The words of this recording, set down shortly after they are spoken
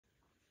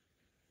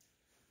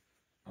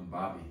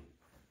Bobby.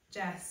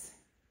 Jess.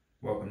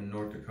 Welcome to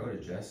North Dakota,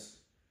 Jess.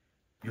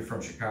 You're from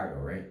Chicago,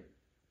 right?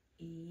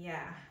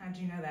 Yeah, how'd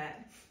you know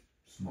that?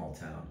 Small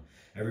town.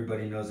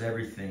 Everybody knows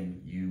everything.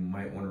 You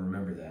might want to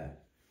remember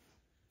that.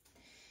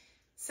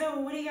 So,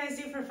 what do you guys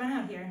do for fun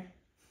out here?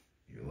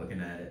 You're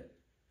looking at it.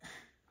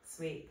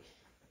 Sweet.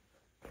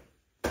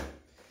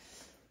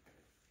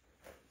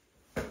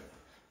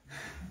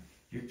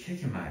 You're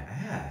kicking my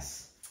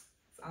ass.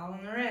 It's all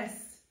in the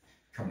wrist.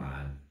 Come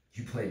on.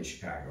 You played in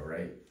Chicago,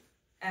 right?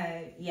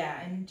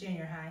 Yeah, in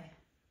junior high.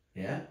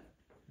 Yeah?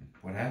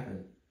 What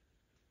happened?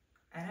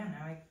 I don't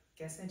know, I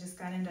guess I just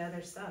got into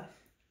other stuff.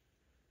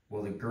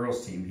 Well, the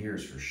girls' team here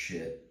is for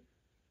shit.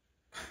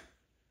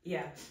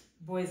 Yeah,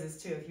 boys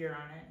is too if you're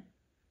on it.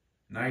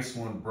 Nice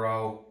one,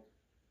 bro.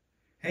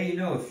 Hey,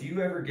 if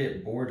you ever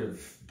get bored of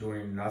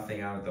doing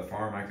nothing out at the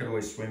farm, I could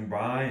always swing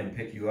by and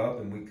pick you up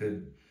and we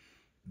could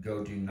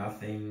go do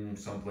nothing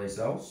someplace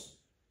else.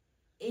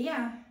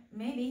 Yeah,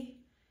 maybe.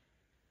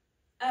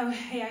 Oh,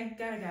 hey, I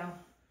gotta go.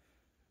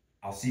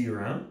 I'll see you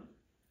around.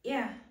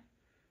 Yeah.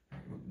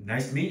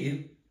 Nice to meet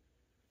you.